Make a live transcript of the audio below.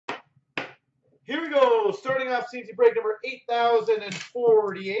Here we go. Starting off CNC break number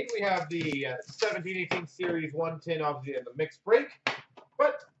 8048. We have the 17-18 Series 110, obviously, in the mixed break.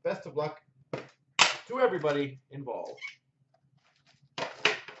 But best of luck to everybody involved.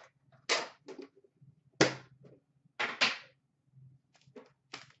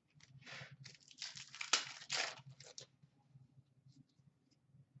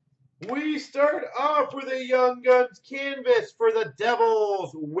 We start off with a Young Guns canvas for the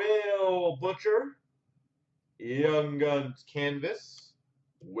Devils, Will Butcher. Young Guns canvas,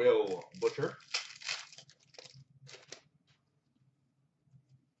 Will Butcher.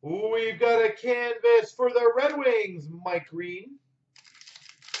 We've got a canvas for the Red Wings, Mike Green.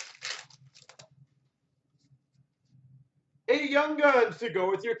 A Young Guns to go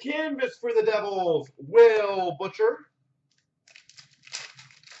with your canvas for the Devils, Will Butcher.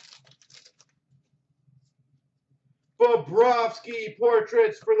 Bobrovsky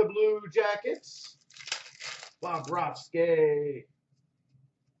portraits for the Blue Jackets. Bobrovsky.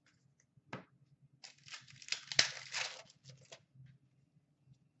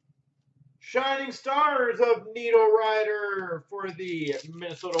 Shining Stars of Needle Rider for the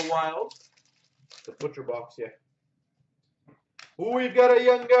Minnesota Wild. The Butcher box, yeah. We've got a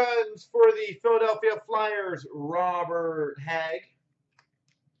Young Guns for the Philadelphia Flyers, Robert Hagg.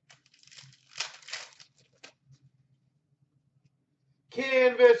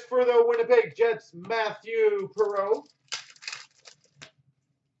 Canvas for the Winnipeg Jets, Matthew Perreault.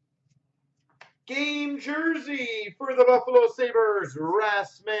 Game jersey for the Buffalo Sabres,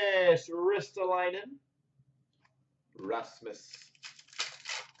 Rasmus Ristolainen.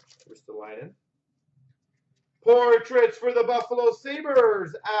 Portraits for the Buffalo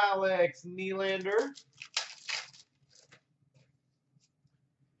Sabres, Alex Nylander.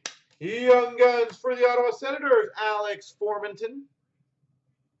 Young Guns for the Ottawa Senators, Alex Formenton.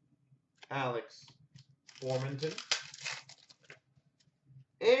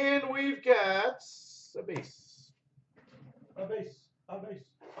 And we've got a base. A base.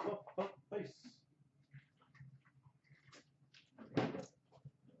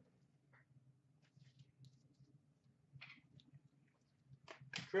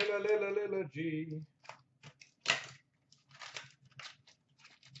 Trill-a-lil-a-lil-a-G.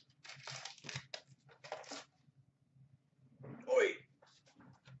 Oi!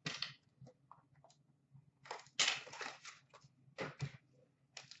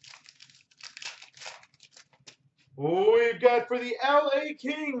 We've got for the LA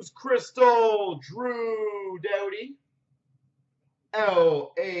Kings, Crystal, Drew Doughty.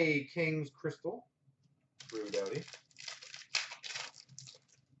 LA Kings Crystal, Drew Doughty.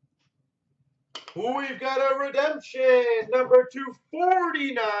 We've got a redemption, number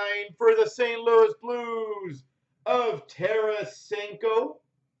 249 for the St. Louis Blues of Tarasenko.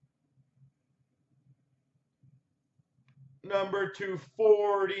 Number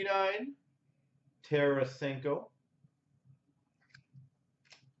 249, Tarasenko.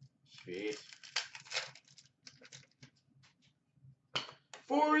 Sweet.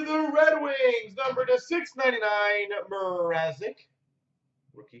 For the Red Wings, number to 699, Mrazek.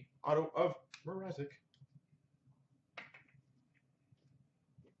 Rookie auto of Mrazek.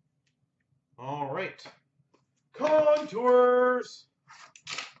 All right. Contours.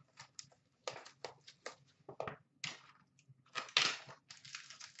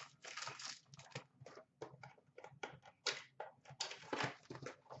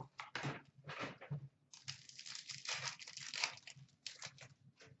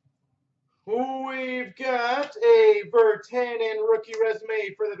 We've got a Virtanen rookie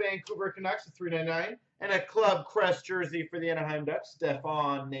resume for the Vancouver Canucks at $3.99 and a Club Crest jersey for the Anaheim Ducks,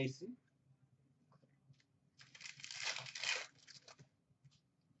 Stefan Nason.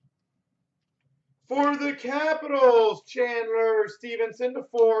 For the Capitals, Chandler Stevenson to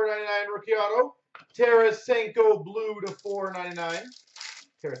 $4.99 rookie auto, Tarasenko blue to $4.99.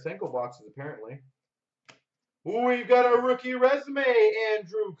 Tarasenko boxes apparently. We've got a rookie resume,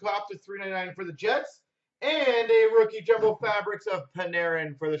 Andrew Kopp to $3.99 for the Jets, and a rookie jumbo fabrics of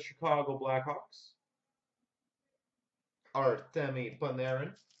Panarin for the Chicago Blackhawks. Artemi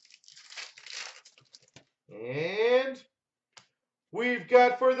Panarin. And we've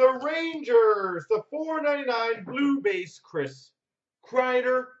got for the Rangers, the $4.99 blue base Chris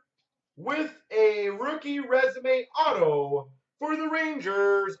Kreider with a rookie resume auto for the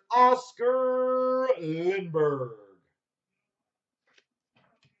Rangers, Oscar Lindbergh.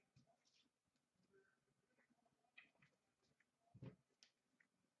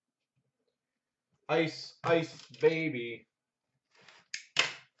 Ice, ice, baby.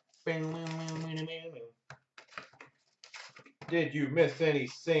 Did you miss any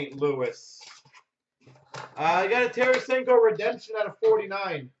St. Louis I got a Tarasenko redemption out of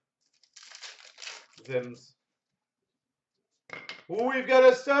 49. Zims. We've got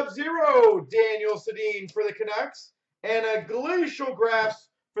a Sub-Zero Daniel Sedin for the Canucks. And a Glacial Graphs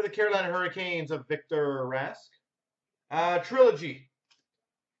for the Carolina Hurricanes of Victor Rask. Trilogy.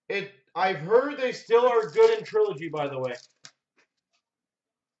 I've heard they still are good in Trilogy, by the way.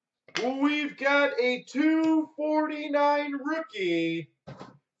 We've got a 249 rookie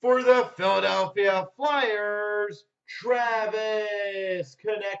for the Philadelphia Flyers, Travis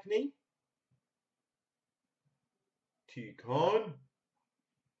Konechny. T-Con.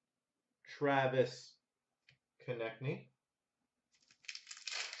 Travis Konechny.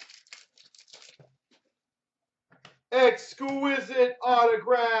 Exquisite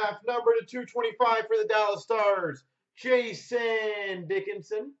autograph, number to 225 for the Dallas Stars, Jason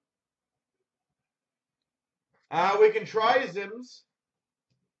Dickinson. We can try Zims.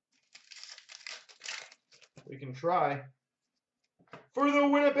 We can try. For the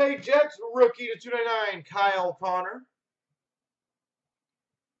Winnipeg Jets, rookie to 299, Kyle Connor.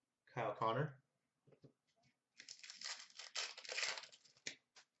 Kyle Connor.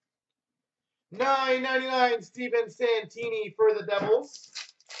 $9.99 Steven Santini for the Devils.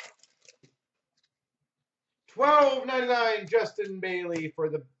 $12.99 Justin Bailey for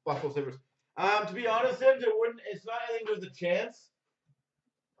the Buffalo Sabres. To be honest, Sims, it's not anything with a chance.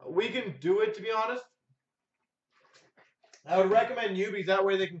 We can do it, to be honest. I would recommend you because that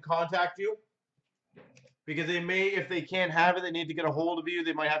way they can contact you. Because they may, if they can't have it, they need to get a hold of you.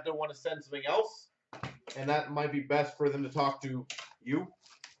 They might have to want to send something else. And that might be best for them to talk to you.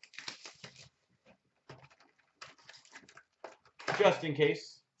 Just in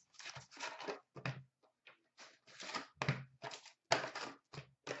case.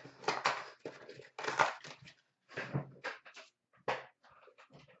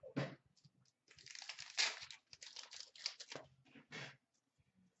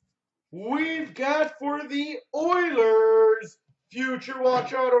 We've got for the Oilers, Future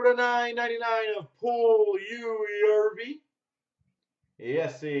Watch Auto to $9.99 of Paul Uyarvi.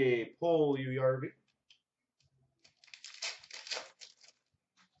 Yes, Paul Uyarvi.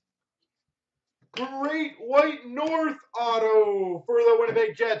 Great White North Auto for the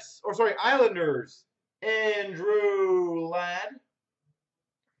Winnipeg Jets, or sorry, Islanders, Andrew Ladd.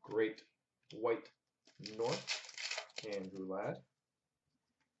 Great White North, Andrew Ladd.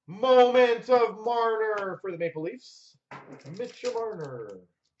 Moment of Marner for the Maple Leafs, Mitchell Marner.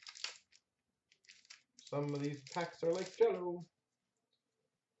 Some of these packs are like jello.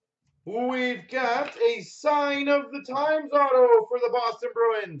 We've got a Sign of the Times auto for the Boston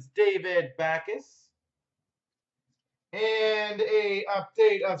Bruins, David Backes. And a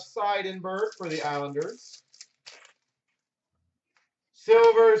update of Seidenberg for the Islanders.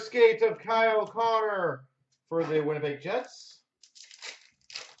 Silver skate of Kyle Connor for the Winnipeg Jets.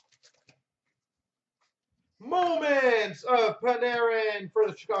 Moments of Panarin for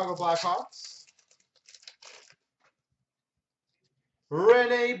the Chicago Blackhawks.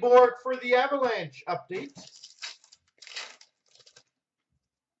 Rene Bourque for the Avalanche update.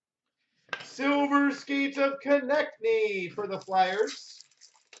 Silver skates of Konechny for the Flyers.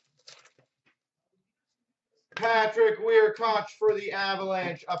 Patrick Weirkoch for the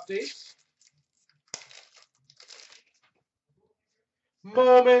Avalanche update.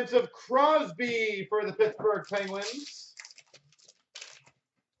 Moments of Crosby for the Pittsburgh Penguins.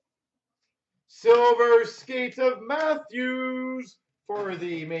 Silver skates of Matthews for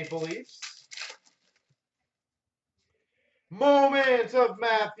the Maple Leafs. Moments of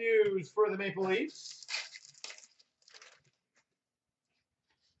Matthews for the Maple Leafs.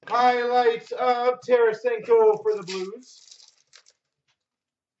 Highlights of Tarasenko for the Blues.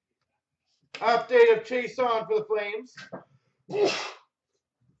 Update of Chason for the Flames.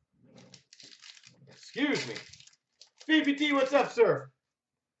 Excuse me. BPT, what's up, sir?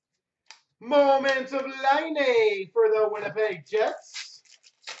 Moments of Laine for the Winnipeg Jets.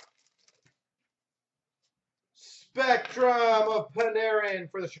 Spectrum of Panarin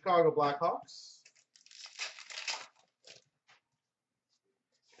for the Chicago Blackhawks.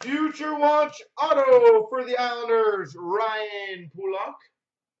 Future Watch Auto for the Islanders, Ryan Pulock.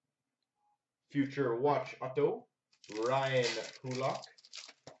 Future Watch Auto, Ryan Pulock.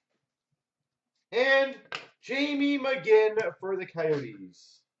 And Jamie McGinn for the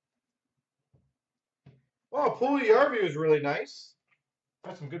Coyotes. Oh, Puljujärvi was really nice.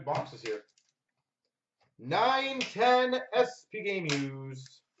 Got some good boxes here. 9/10 SP Game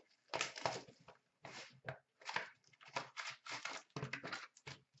Used.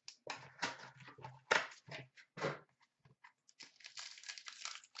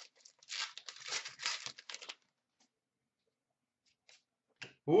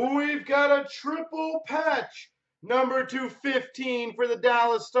 We've got a triple patch. Number 215 for the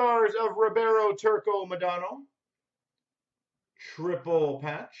Dallas Stars of Ribeiro Turco Madano. Triple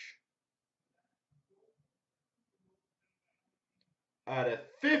patch. Out of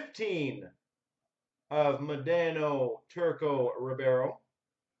 15 of Madano Turco Ribeiro.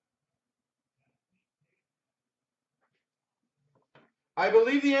 I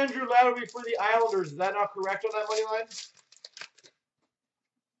believe the Andrew Ladd will be for the Islanders. Is that not correct on that money line?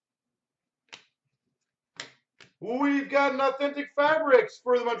 We've got an authentic fabrics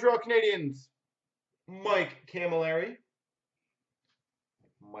for the Montreal Canadiens. Mike Camilleri.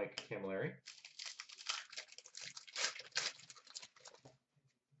 Mike Camilleri.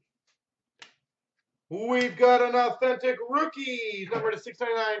 We've got an authentic rookie, number to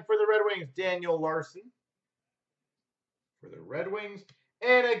 699 for the Red Wings, Daniel Larson. For the Red Wings.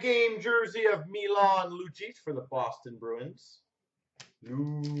 And a game jersey of Milan Lucic for the Boston Bruins.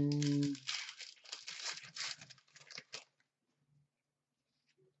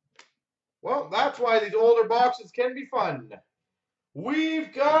 Well, that's why these older boxes can be fun.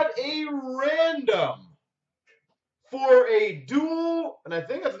 We've got a random for a dual, and I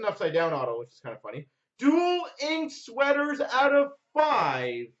think that's an upside down auto, which is kind of funny. Dual ink sweaters out of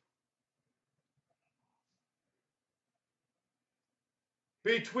 5.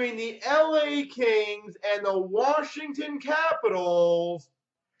 Between the LA Kings and the Washington Capitals,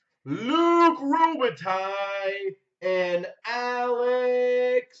 Luc Robitaille and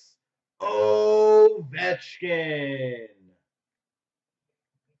Alex Ovechkin.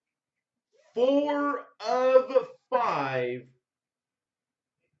 4 of 5.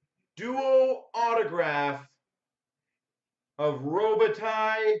 Duo autograph of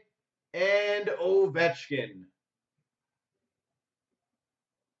Robitaille and Ovechkin.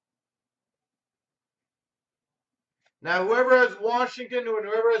 Now, whoever has Washington and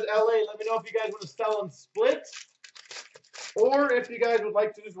whoever has LA, let me know if you guys want to sell and split, or if you guys would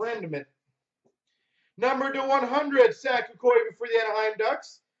like to just random it. Number to 100, Saku Koivu for the Anaheim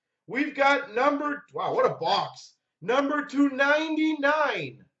Ducks. We've got number, wow, what a box. Number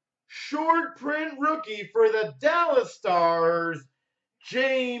 299, short print rookie for the Dallas Stars,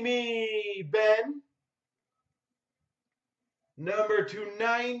 Jamie Benn. Number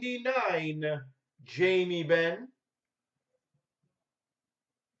 299, Jamie Benn.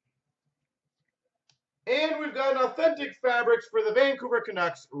 And we've got an authentic fabrics for the Vancouver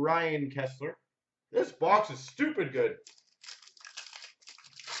Canucks, Ryan Kessler. This box is stupid good.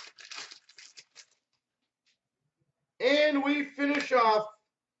 And we finish off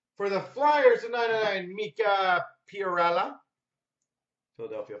for the Flyers of 99, Mika Pierala,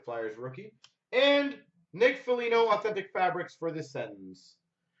 Philadelphia Flyers rookie. And Nick Foligno, authentic fabrics for the Sens.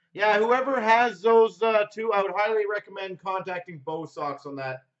 Yeah, whoever has those two, I would highly recommend contacting Bo Sox on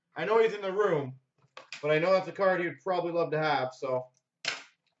that. I know he's in the room, but I know that's a card he'd probably love to have. So if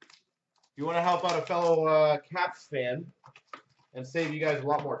you want to help out a fellow Caps fan and save you guys a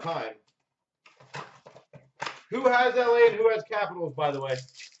lot more time. Who has LA and who has Capitals, by the way?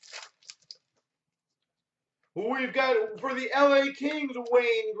 We've got, for the LA Kings,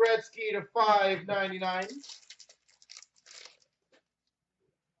 Wayne Gretzky to 599.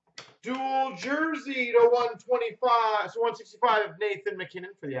 Dual jersey to 125, so 165 of Nathan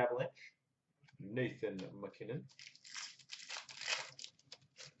MacKinnon for the Avalanche. Nathan MacKinnon.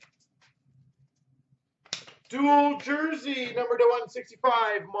 Dual jersey number to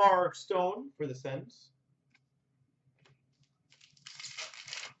 165, Mark Stone for the Sens.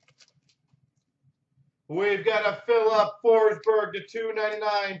 We've got a Philip Forsberg to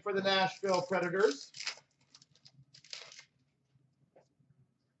 299 for the Nashville Predators.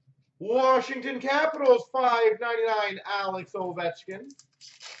 Washington Capitals, $5.99, Alex Ovechkin.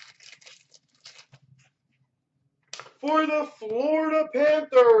 For the Florida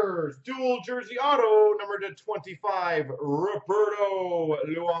Panthers, dual jersey auto, number to 25, Roberto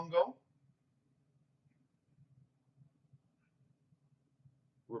Luongo.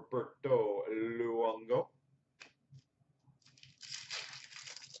 Roberto Luongo.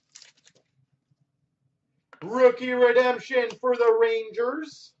 Rookie redemption for the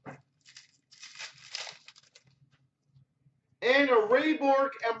Rangers. And a Ray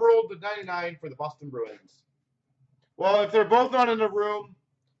Bork Emerald to 99 for the Boston Bruins. Well, if they're both not in the room,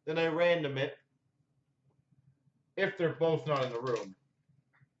 then I random it. If they're both not in the room.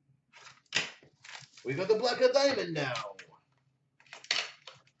 We got the Black Diamond now.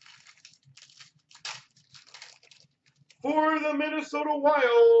 For the Minnesota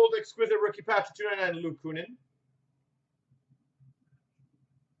Wild, exquisite rookie patch to 299, Luke Kunin.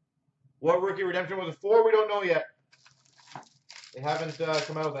 What rookie redemption was it for? We don't know yet. They haven't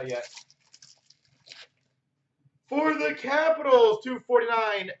come out with that yet. For the Capitals,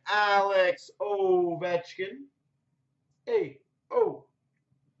 249, Alex Ovechkin.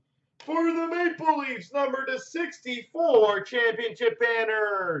 For the Maple Leafs, number /64, championship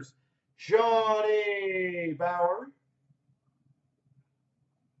banners, Johnny Bower.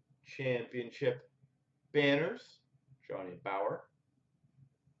 Championship banners, Johnny Bower.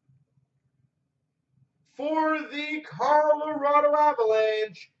 For the Colorado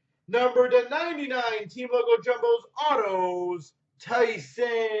Avalanche, number /99, team logo jumbos autos,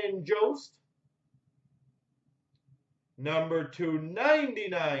 Tyson Jost. Number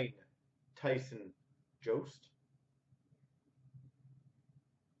 /299, Tyson Jost.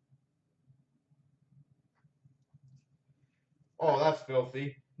 Oh, that's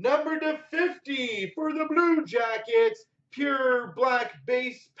filthy. Number /50 for the Blue Jackets, pure black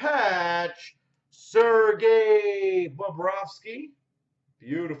base patch, Sergei Bobrovsky.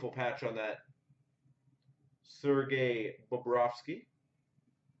 Beautiful patch on that. Sergei Bobrovsky.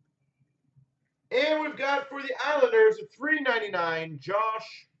 And we've got for the Islanders, /399,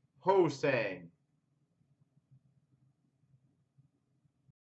 Josh Ho-Sang.